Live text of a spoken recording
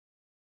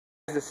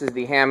This is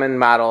the Hammond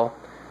model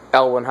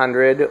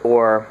L100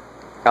 or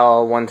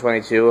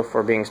L122 if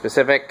we're being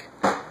specific.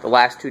 The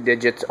last two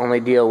digits only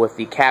deal with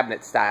the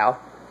cabinet style,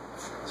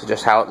 so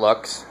just how it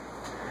looks.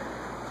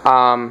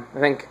 I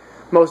think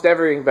most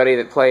everybody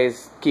that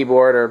plays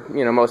keyboard or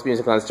most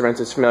musical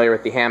instruments is familiar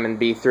with the Hammond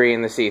B3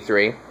 and the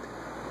C3.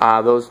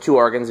 Those two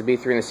organs, the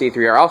B3 and the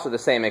C3, are also the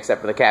same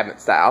except for the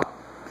cabinet style.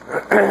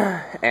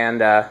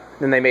 And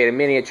then they made a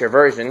miniature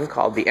version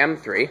called the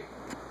M3,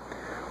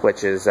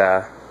 which is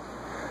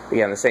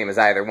again the same as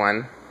either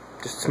one,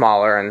 just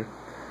smaller and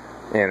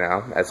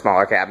a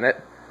smaller cabinet.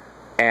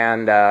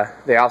 And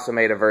they also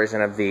made a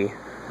version of the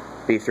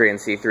B3 and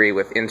C3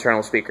 with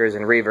internal speakers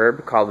and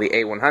reverb called the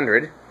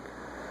A100,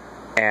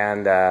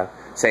 and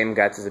same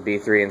guts as the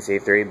B3 and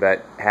C3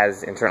 but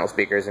has internal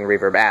speakers and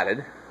reverb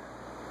added.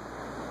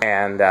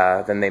 And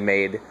then they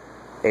made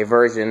a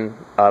version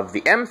of the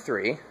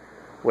M3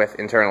 with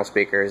internal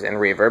speakers and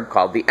reverb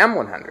called the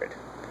M100.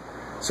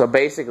 So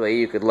basically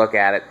you could look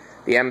at it,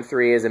 the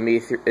M3 is a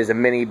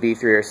mini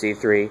B3 or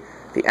C3,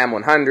 the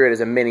M100 is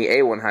a mini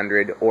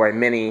A100 or a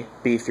mini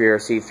B3 or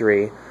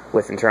C3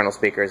 with internal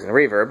speakers and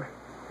reverb.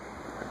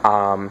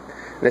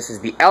 This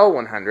is the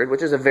L100,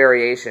 which is a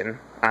variation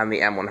on the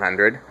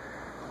M100.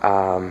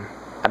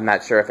 I'm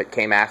not sure if it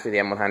came after the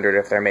M100 or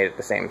if they're made at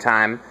the same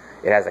time.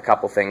 It has a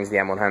couple things the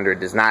M100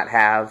 does not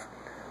have,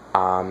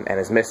 and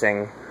is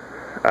missing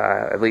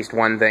at least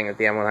one thing that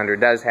the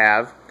M100 does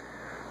have.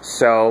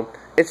 So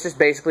it's just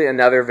basically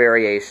another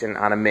variation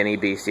on a mini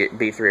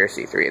B3 or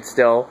C3. It's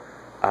still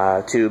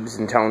tubes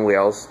and tone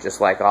wheels,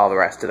 just like all the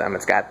rest of them.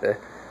 It's got the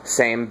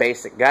same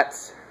basic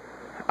guts.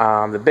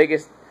 The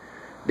biggest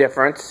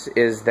difference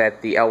is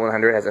that the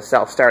L100 has a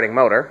self-starting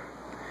motor.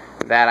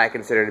 That I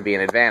consider to be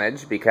an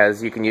advantage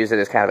because you can use it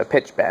as kind of a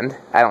pitch bend.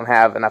 I don't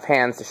have enough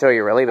hands to show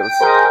you really, but let's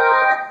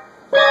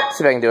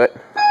see if I can do it.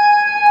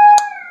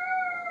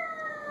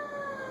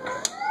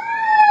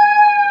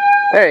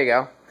 There you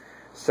go.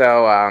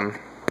 So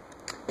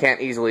can't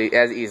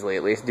as easily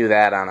at least do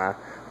that on a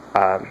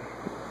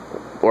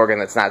organ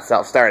that's not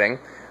self-starting.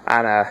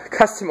 On a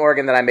custom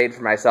organ that I made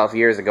for myself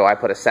years ago, I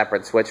put a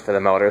separate switch for the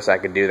motor so I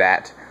could do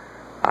that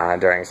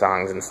during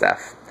songs and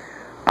stuff.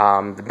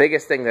 The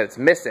biggest thing that's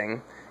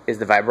missing is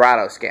the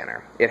vibrato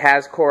scanner. It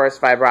has chorus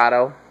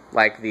vibrato,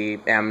 like the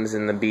M's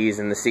and the B's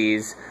and the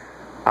C's,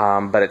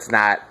 but it's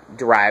not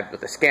derived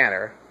with a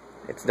scanner.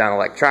 It's done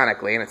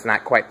electronically, and it's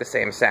not quite the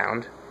same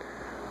sound.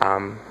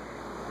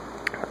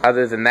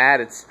 Other than that,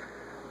 it's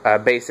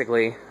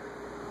basically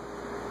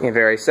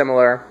very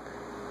similar.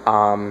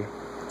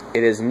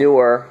 It is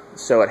newer,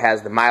 so it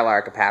has the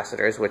Mylar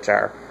capacitors, which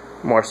are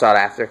more sought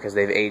after because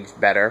they've aged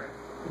better.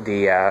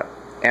 The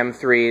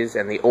M3s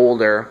and the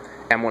older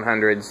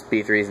M100s,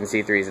 B3s, and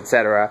C3s,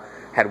 etc.,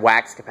 had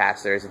wax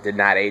capacitors that did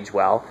not age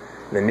well.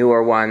 The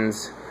newer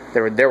ones,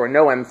 there were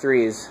no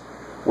M3s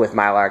with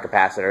Mylar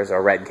capacitors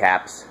or red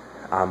caps,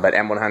 but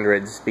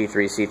M100s,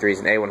 B3s, C3s,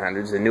 and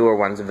A100s, the newer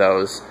ones of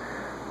those,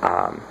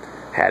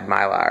 had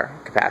Mylar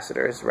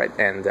capacitors, right?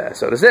 And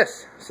so does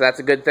this. So that's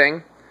a good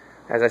thing.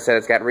 As I said,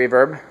 it's got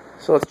reverb.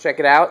 So let's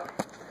check it out.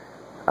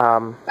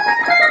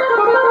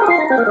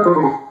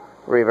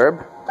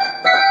 Reverb.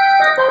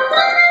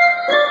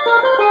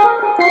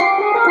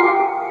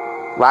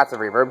 Lots of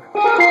reverb.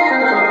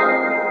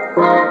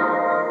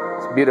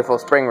 It's beautiful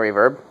spring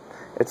reverb.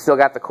 It's still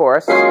got the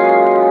chorus. So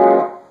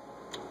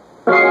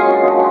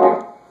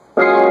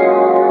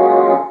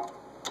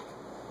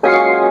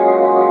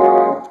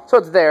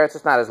it's there, it's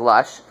just not as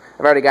lush.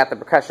 I've already got the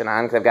percussion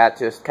on because I've got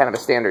just kind of a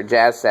standard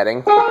jazz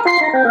setting.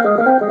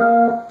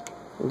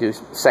 Do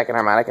second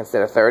harmonic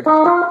instead of third.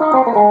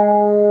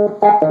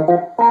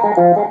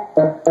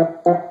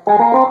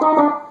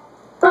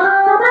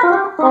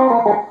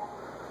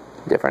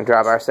 Different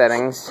drawbar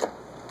settings.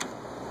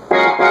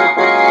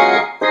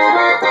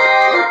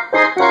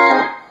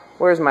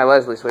 Where's my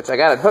Leslie switch? I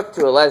got it hooked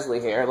to a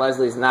Leslie here.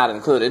 Leslie's not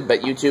included,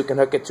 but you too can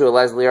hook it to a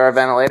Leslie or a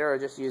ventilator or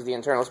just use the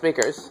internal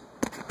speakers.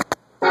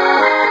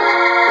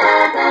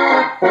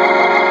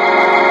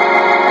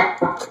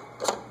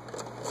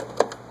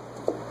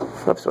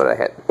 Whoops, what did I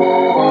hit?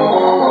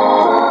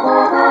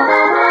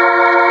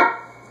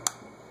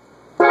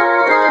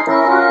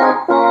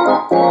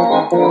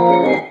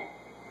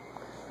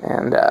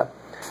 And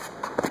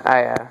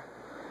I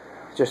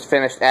just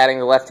finished adding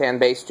the left-hand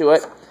bass to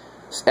it.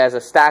 As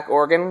a stock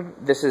organ,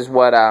 this is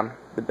what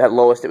at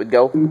lowest it would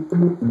go.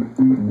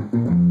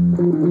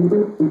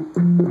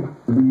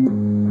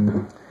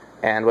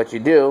 And what you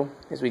do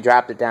is we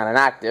dropped it down an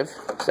octave,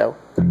 so.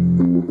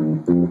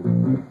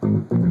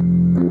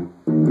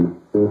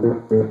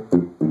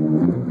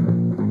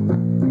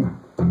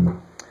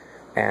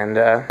 And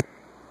yeah,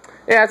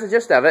 that's the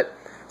gist of it.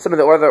 Some of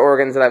the other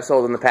organs that I've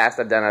sold in the past,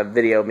 I've done a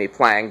video of me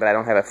playing, but I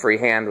don't have a free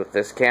hand with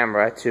this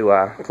camera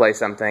to play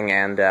something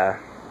and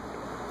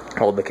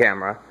hold the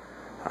camera.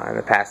 In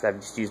the past, I've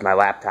just used my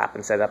laptop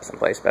and set it up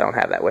someplace, but I don't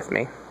have that with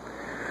me.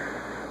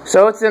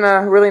 So it's in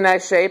a really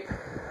nice shape.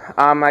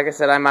 Like I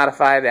said, I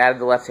modified, added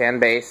the left-hand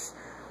bass.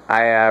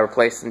 I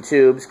replaced some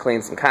tubes,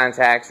 cleaned some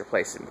contacts,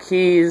 replaced some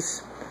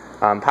keys.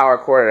 Power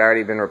cord had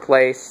already been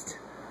replaced.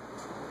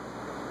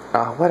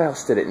 What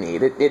else did it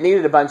need? It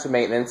needed a bunch of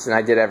maintenance, and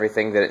I did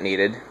everything that it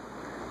needed.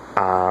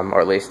 Or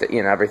at least,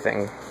 you know,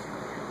 everything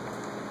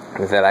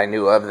that I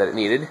knew of that it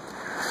needed.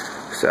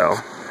 So,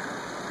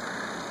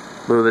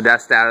 blew the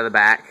dust out of the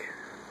back.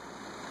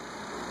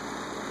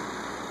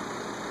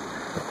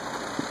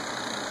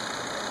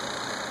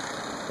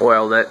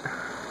 Oiled it.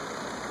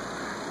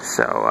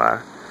 So,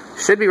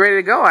 should be ready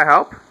to go, I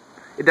hope.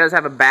 It does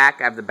have a back.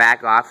 I have the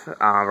back off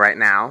right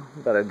now,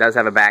 but it does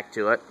have a back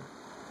to it,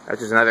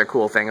 which is another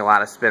cool thing. A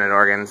lot of spinet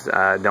organs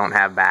don't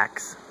have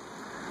backs.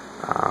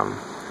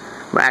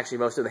 But actually,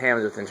 most of the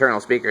Hammonds with internal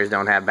speakers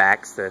don't have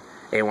backs. The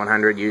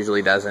A100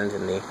 usually doesn't,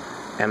 and the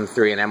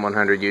M3 and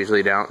M100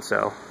 usually don't,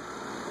 so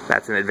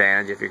that's an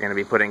advantage if you're going to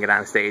be putting it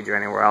on stage or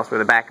anywhere else where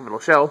the back of it will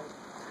show.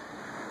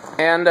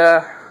 And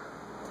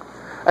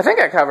I think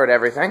I covered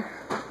everything.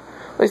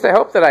 At least I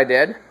hope that I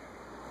did.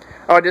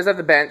 Oh, it does have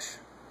the bench.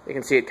 You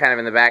can see it kind of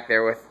in the back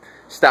there with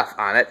stuff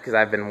on it because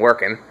I've been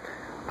working.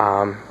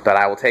 But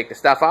I will take the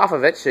stuff off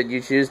of it should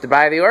you choose to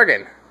buy the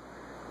organ.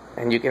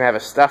 And you can have a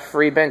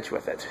stuff-free bench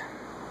with it.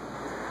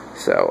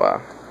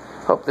 So,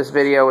 hope this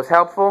video was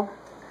helpful.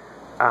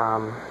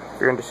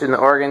 If you're interested in the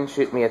organ,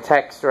 shoot me a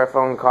text or a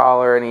phone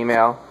call or an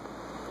email.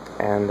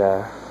 And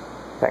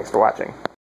thanks for watching.